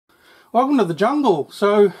Welcome to the jungle.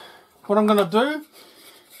 So what I'm going to do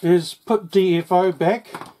is put DF0 back,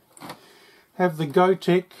 have the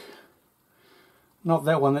Gotek, not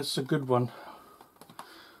that one, that's a good one.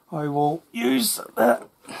 I will use that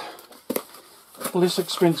less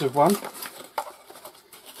expensive one.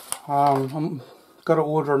 I'm got to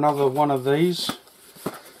order another one of these.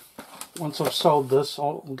 Once I've sold this,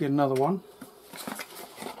 I'll get another one.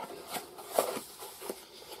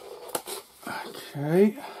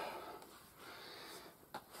 Okay.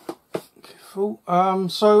 Careful.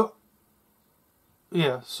 So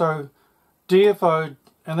DF0,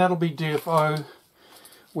 and that'll be DF0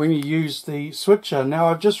 when you use the switcher. Now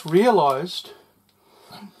I've just realized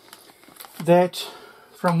that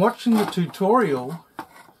from watching the tutorial,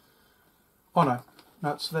 oh no,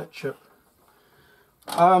 it's that chip.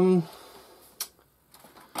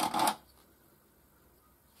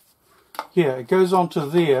 Yeah, it goes onto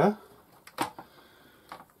there,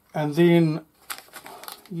 and then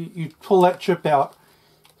you pull that chip out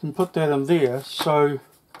and put that in there. So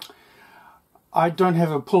I don't have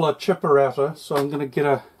a puller chipper outer, so I'm going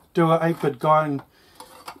to do an 8-bit guide and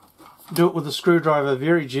do it with a screwdriver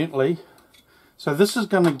very gently. So this is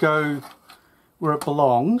going to go where it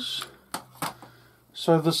belongs.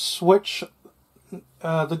 So the switch,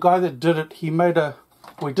 the guy that did it, he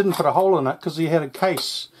didn't put a hole in it because he had a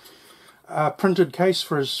case, printed case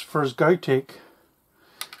for his Gotek,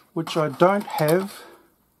 which I don't have.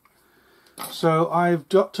 So I've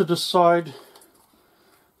got to decide.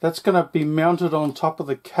 That's going to be mounted on top of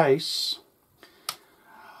the case.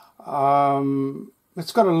 It's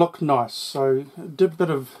got to look nice, so I did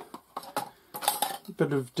a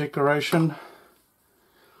bit of decoration.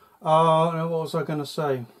 What was I going to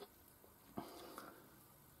say?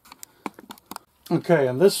 Okay,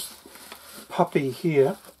 and this puppy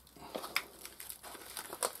here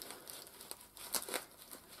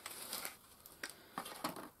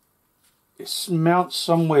mounts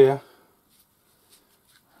somewhere.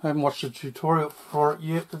 I haven't watched a tutorial for it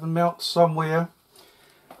yet, but it'll mount somewhere,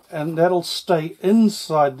 and that'll stay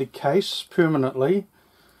inside the case permanently.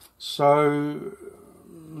 So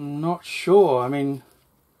I'm not sure. I mean,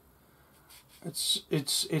 it's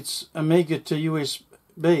Amiga to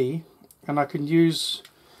USB, and I can use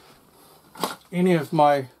any of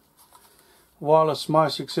my wireless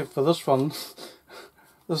mice except for this one.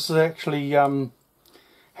 This is actually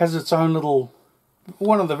has its own little,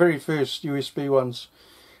 one of the very first USB ones,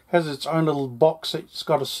 has its own little box that's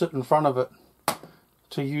got to sit in front of it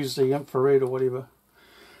to use the infrared or whatever.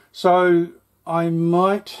 So I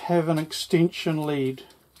might have an extension lead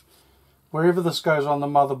wherever this goes on the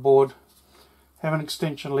motherboard, have an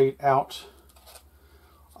extension lead out,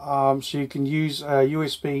 so you can use a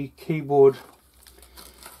USB keyboard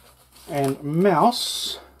and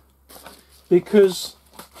mouse, because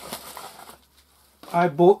I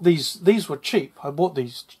bought these were cheap. I bought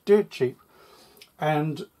these dirt cheap,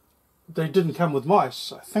 and they didn't come with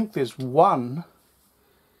mice. I think there's one,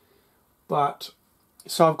 but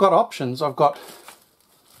so I've got options. I've got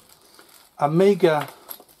Amiga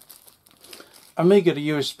to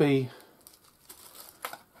USB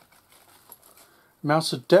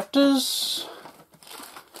mouse adapters,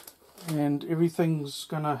 and everything's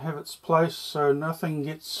gonna have its place, so nothing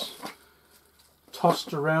gets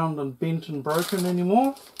tossed around and bent and broken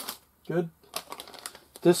anymore. Good.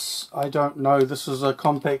 This, I don't know, this is a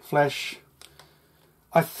compact flash.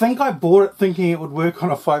 I think I bought it thinking it would work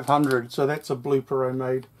on a 500, so that's a blooper I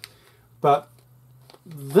made. But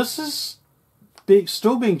this is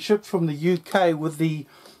still being shipped from the UK with the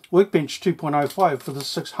Workbench 2.05 for the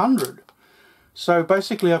 600. So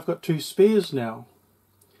basically I've got two spares now.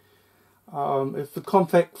 If the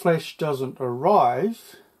compact flash doesn't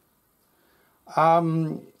arrive, I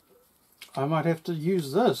might have to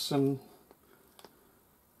use this, and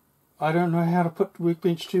I don't know how to put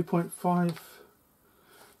Workbench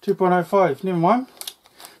 2.05, never mind.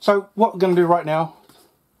 So what we're going to do right now,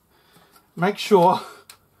 make sure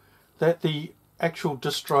that the actual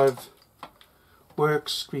disk drive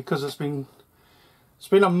works, because it's been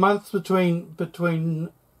a month between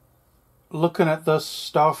looking at this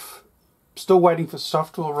stuff, still waiting for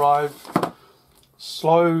stuff to arrive,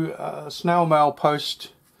 slow snail mail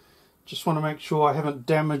post. Just want to make sure I haven't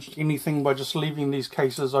damaged anything by just leaving these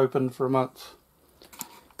cases open for a month.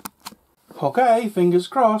 Okay, fingers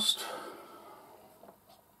crossed.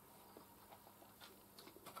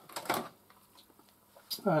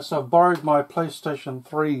 So I've borrowed my PlayStation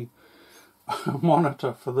 3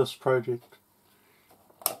 monitor for this project.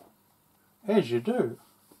 As you do.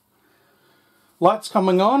 Lights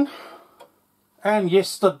coming on. And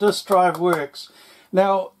yes, the disk drive works.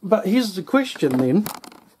 Now, but here's the question then.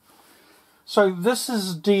 So this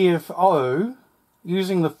is DF0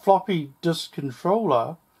 using the floppy disk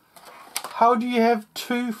controller. How do you have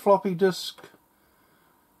two floppy disk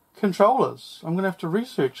controllers? I'm going to have to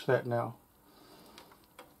research that now.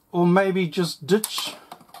 Or maybe just ditch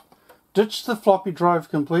the floppy drive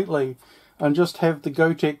completely and just have the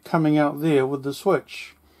Gotek coming out there with the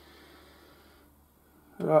switch.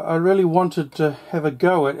 I really wanted to have a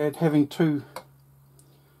go at having two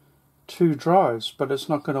drives, but it's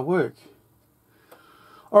not going to work.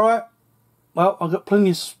 Alright, well, I've got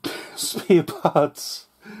plenty of spare parts.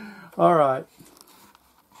 Alright.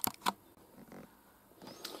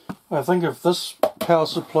 I think if this power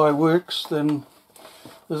supply works, then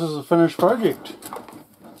this is a finished project.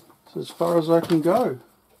 It's as far as I can go.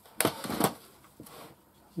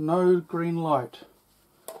 No green light.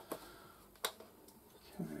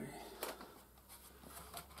 Okay.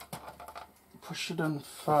 Push it in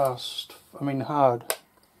fast. I mean hard.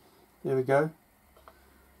 There we go.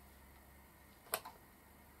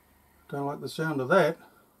 Don't like the sound of that.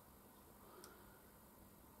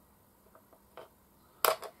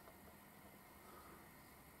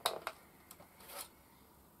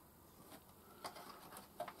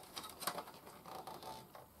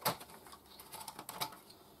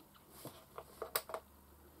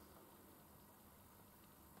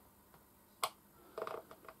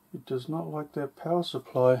 It does not like that power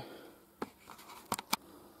supply.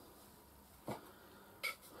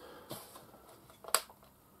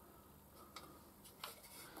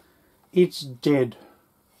 It's dead.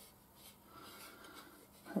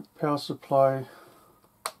 That power supply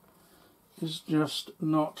is just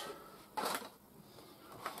not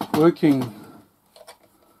working.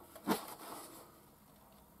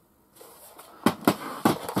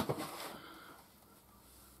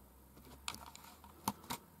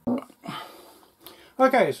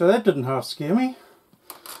 Okay, so that didn't half scare me.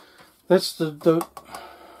 That's that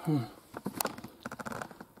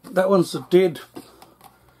one's the dead,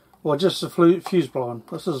 well, just the fuse blown.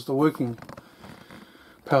 This is the working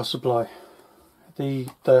power supply.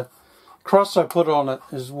 The cross I put on it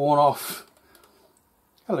is worn off.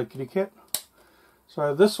 Hello, kitty cat.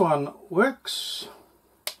 So this one works.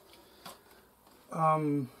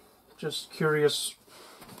 Just curious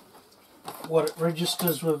what it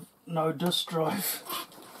registers with no disk drive.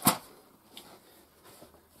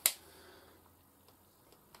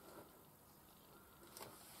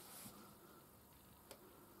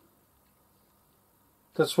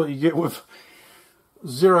 That's what you get with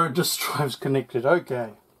 0 disk drives connected.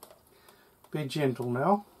 Okay, be gentle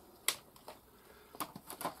now.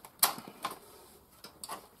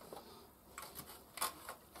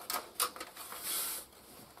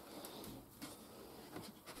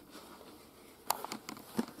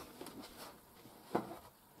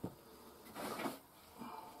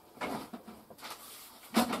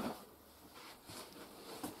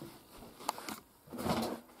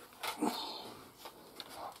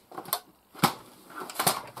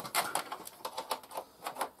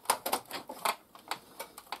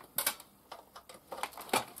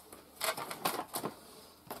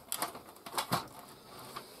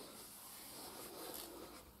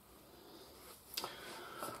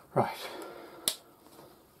 Right.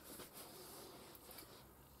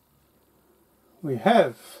 We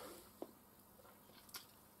have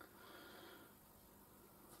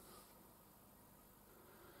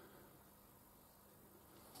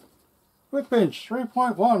Workbench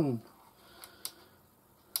 3.1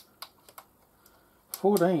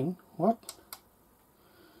 14. What?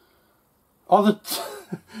 Oh,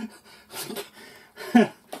 the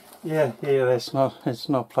yeah, it's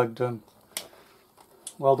not plugged in.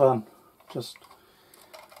 Well done. Just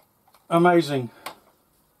amazing.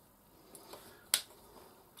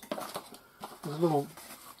 There's little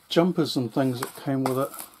jumpers and things that came with it.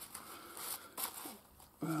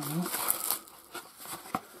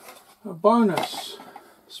 A bonus.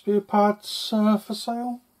 Spare parts for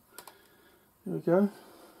sale. There we go.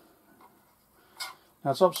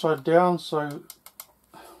 Now it's upside down, so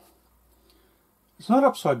it's not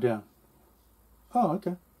upside down. Oh,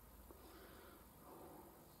 okay.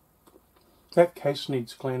 That case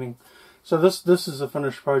needs cleaning. So this is a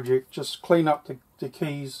finished project. Just clean up the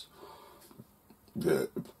keys.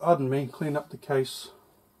 Pardon me, clean up the case.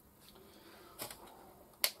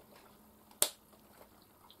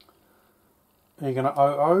 Are you going to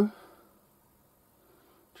OO?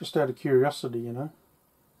 Just out of curiosity, you know.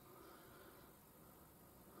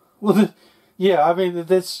 Well, yeah, I mean,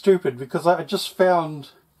 that's stupid because I just found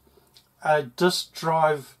a disk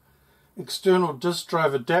drive, external disk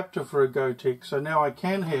drive adapter for a Gotek, so now I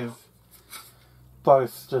can have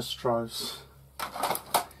both disk drives.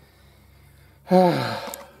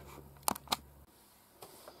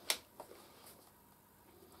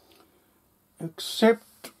 Except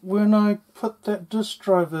when I put that disk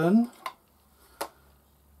drive in,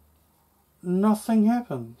 nothing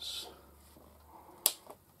happens.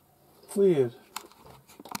 Weird.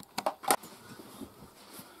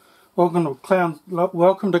 Welcome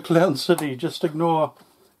to Clown City. Just ignore.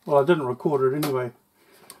 Well, I didn't record it anyway.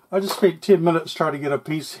 I just spent 10 minutes trying to get a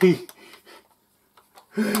PC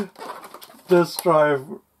disk drive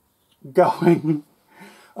going.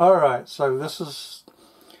 Alright, so this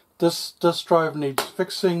disk drive needs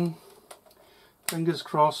fixing. Fingers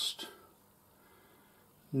crossed.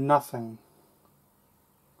 Nothing.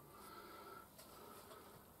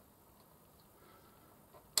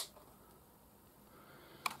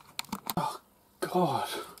 Oh God,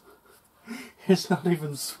 it's not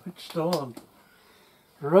even switched on.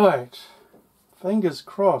 Right, fingers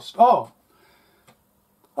crossed. Oh,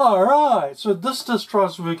 alright, so this disk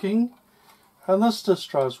drive's working and this disk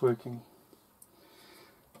drive's working.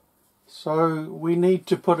 So we need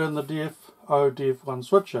to put in the DF0 DF1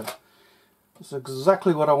 switcher. That's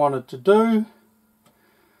exactly what I wanted to do.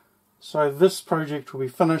 So this project will be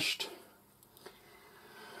finished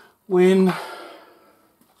when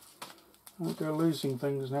we're losing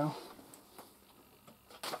things now.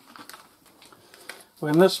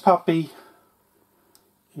 When this puppy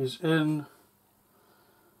is in,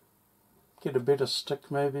 get a better stick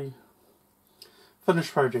maybe.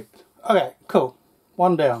 Finished project. Okay, cool.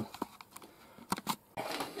 One down.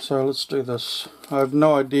 So let's do this. I have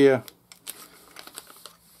no idea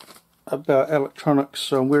about electronics,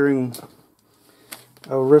 so I'm wearing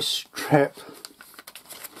a wrist strap.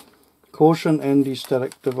 Caution,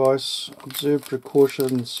 anti-static device. Observe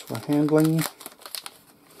precautions for handling.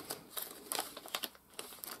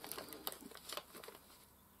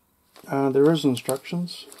 There is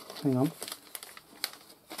instructions. Hang on.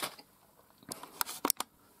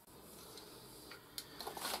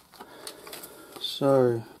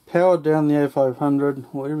 So, power down the A500.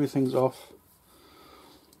 Well, everything's off.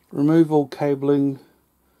 Remove all cabling.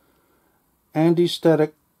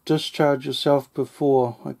 Anti-static, discharge yourself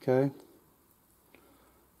before. Okay.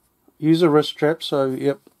 Use a wrist strap, so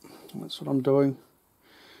yep, that's what I'm doing.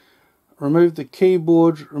 Remove the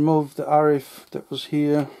keyboard, remove the RF that was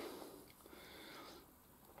here.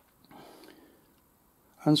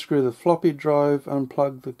 Unscrew the floppy drive,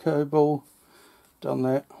 unplug the cable. Done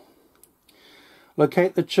that.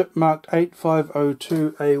 Locate the chip marked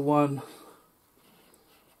 8502A1.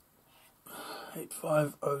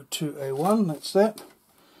 8502A1, that's that.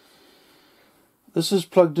 This is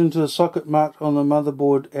plugged into the socket marked on the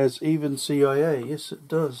motherboard as even CIA. Yes, it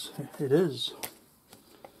does. It is.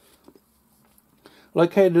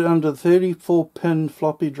 Located under the 34-pin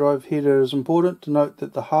floppy drive header, it is important to note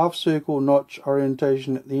that the half-circle notch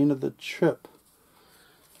orientation at the end of the chip.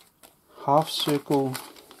 Half-circle.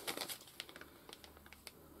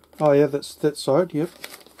 Oh yeah, that's that side. Yep.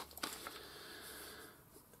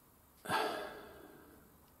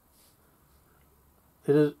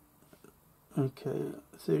 It is. Okay,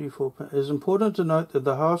 34 pin. It is important to note that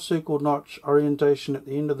the half-circle notch orientation at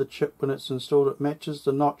the end of the chip when it's installed, it matches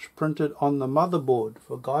the notch printed on the motherboard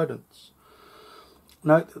for guidance.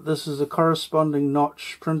 Note that this is a corresponding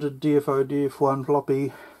notch printed DF0 DF1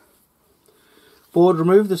 floppy board.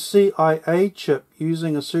 Remove the CIA chip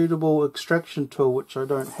using a suitable extraction tool, which I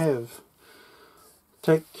don't have.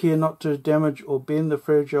 Take care not to damage or bend the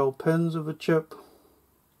fragile pins of the chip.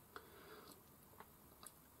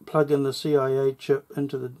 Plug in the CIA chip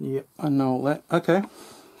into the... Yep, I know all that. Okay.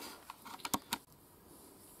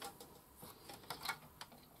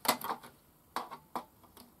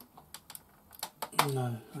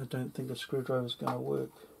 No, I don't think a screwdriver is going to work.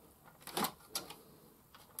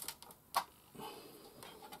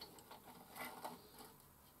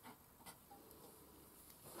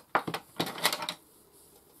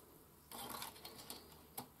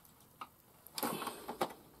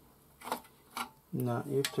 No,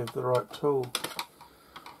 you have to have the right tool.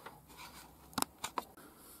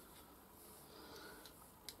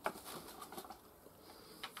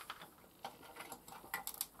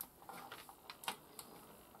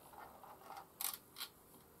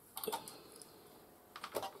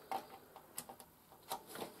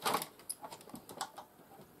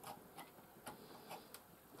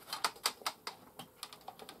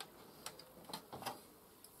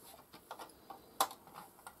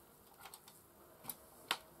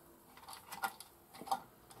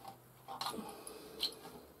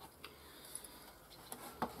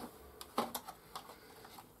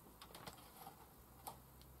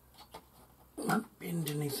 Won't bend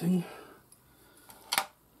anything.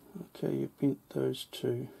 Okay, you bent those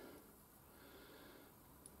two.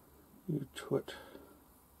 You twit.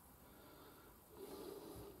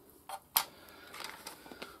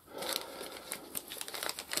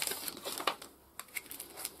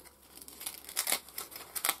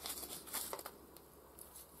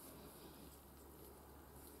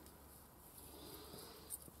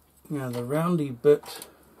 Now the roundy bit,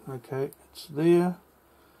 okay, it's there,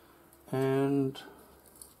 and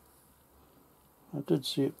I did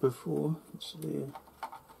see it before, it's there.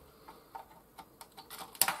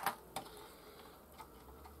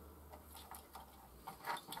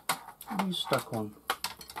 What are you stuck on?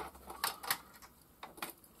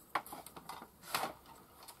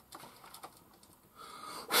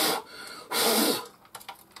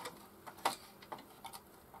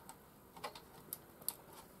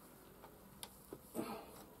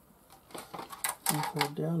 How far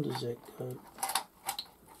down does that go?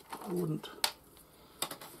 I wouldn't.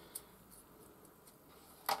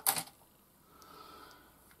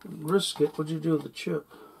 Risk it. What'd you do with the chip?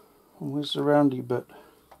 And where's the roundy bit?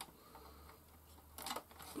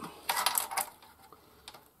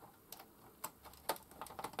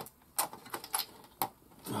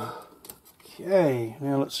 Okay,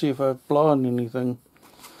 now let's see if I've blown anything.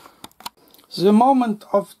 The moment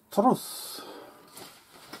of truth.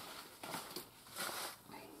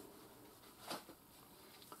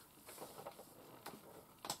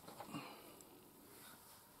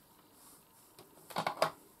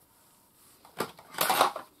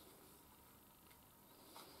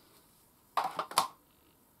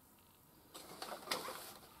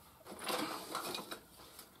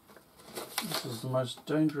 This is the most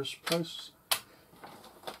dangerous place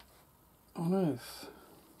on earth.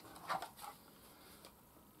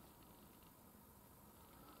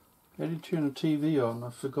 How do you turn a TV on?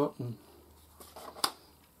 I've forgotten.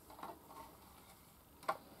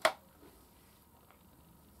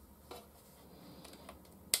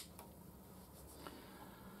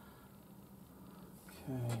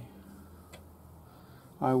 Okay.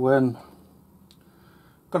 I win.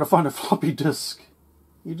 Gotta find a floppy disk.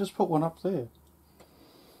 You just put one up there.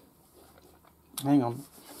 Hang on.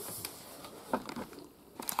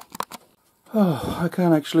 Oh, I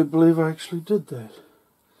can't actually believe I actually did that.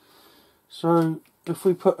 So, if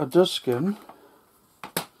we put a disc in,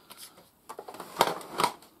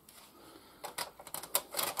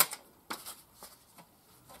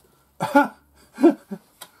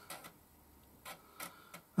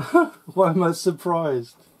 why am I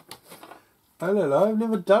surprised? I don't know, I've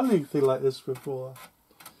never done anything like this before.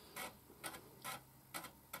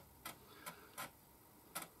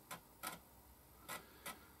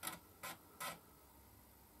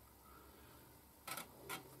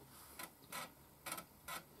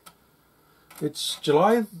 It's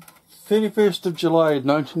July 31st of July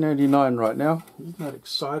 1989 right now. Isn't that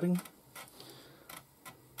exciting?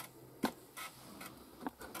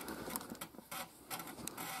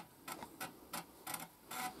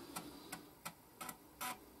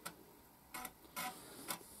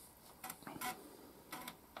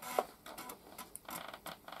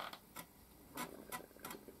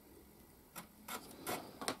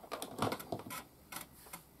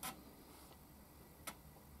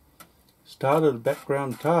 Started a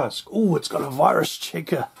background task. Oh, it's got a virus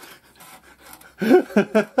checker.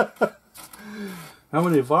 How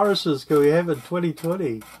many viruses can we have in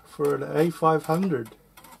 2020 for an A500?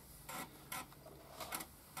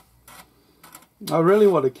 I really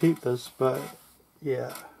want to keep this, but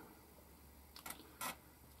yeah,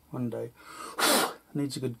 one day.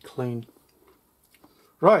 Needs a good clean.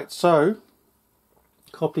 Right, so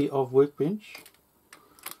copy of Workbench.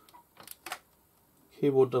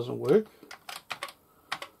 Keyboard doesn't work.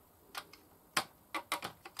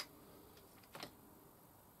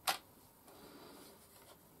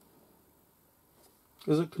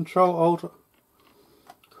 Is it Control Alt,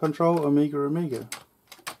 Control Amiga?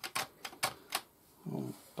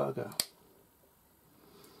 Oh, bugger.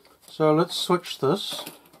 So let's switch this.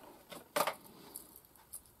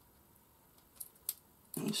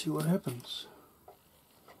 Let's see what happens.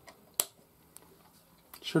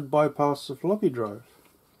 It should bypass the floppy drive.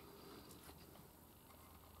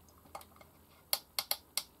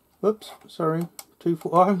 Oops, sorry.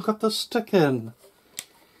 Oh, I haven't got the stick in.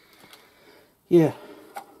 Yeah.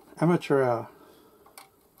 Amateur hour.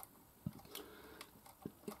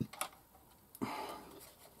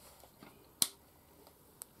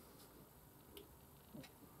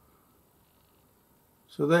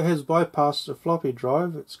 So that has bypassed the floppy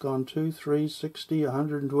drive. It's gone 2, 3, 60,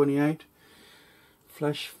 128.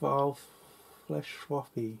 Flash file, flash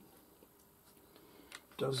floppy.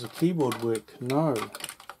 Does the keyboard work? No.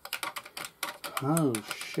 Oh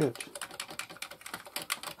shit.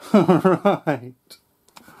 Alright.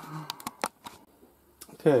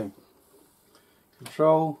 Okay.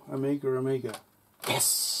 Control, Amiga.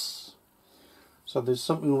 Yes! So there's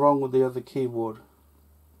something wrong with the other keyboard.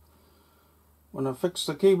 When I fix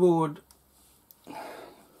the keyboard,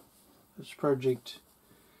 this project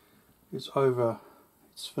is over.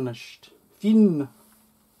 It's finished. Fin!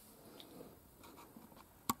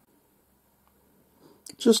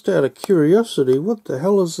 Just out of curiosity, what the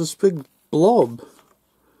hell is this big blob?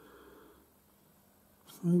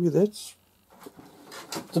 Maybe that's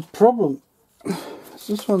the problem.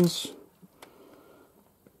 This one's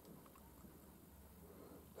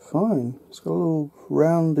fine. It's got a little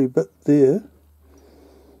roundy bit there.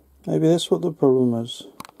 Maybe that's what the problem is.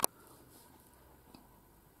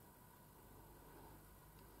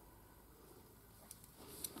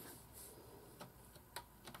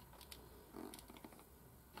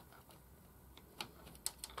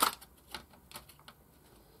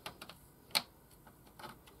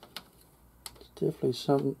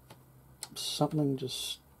 Definitely something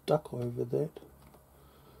just stuck over that.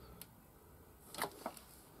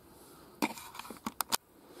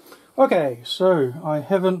 Okay, so I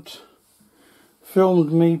haven't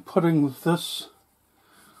filmed me putting this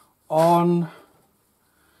on,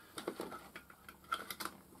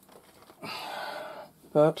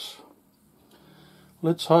 but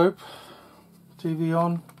let's hope. TV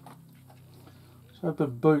on. Let's hope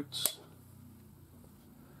it boots.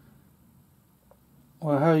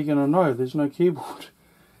 Well, how are you going to know? There's no keyboard.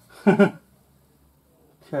 Okay.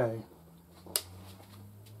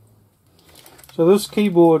 So this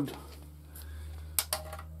keyboard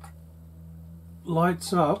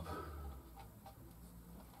lights up,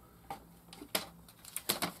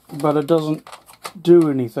 but it doesn't do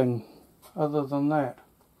anything other than that.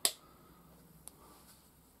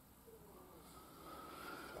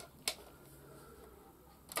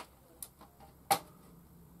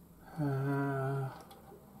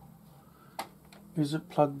 Is it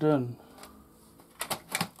plugged in?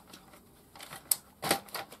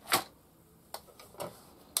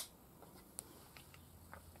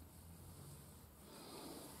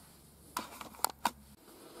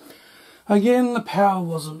 Again, the power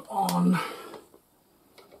wasn't on.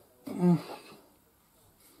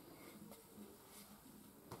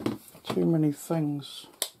 Too many things.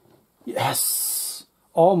 Yes!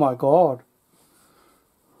 Oh my god.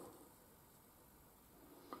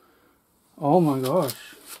 Oh my gosh.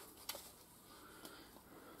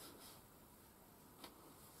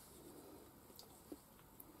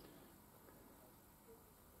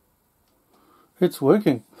 It's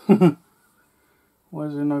working. Why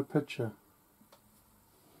is there no picture?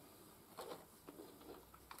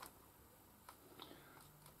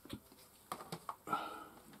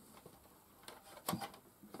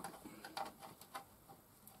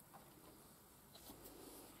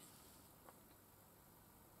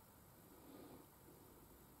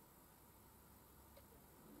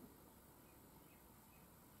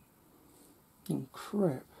 Oh,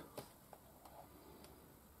 crap.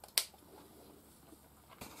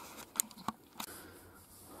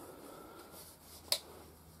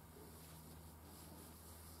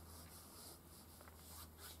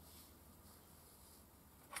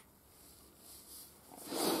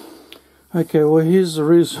 Okay, well here's the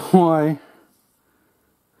reason why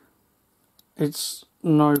it's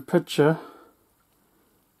no picture.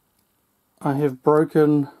 I have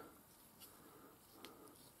broken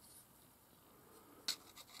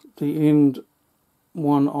the end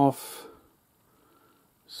one off,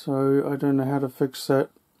 so I don't know how to fix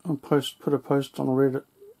that. I'll put a post on Reddit,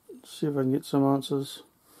 see if I can get some answers.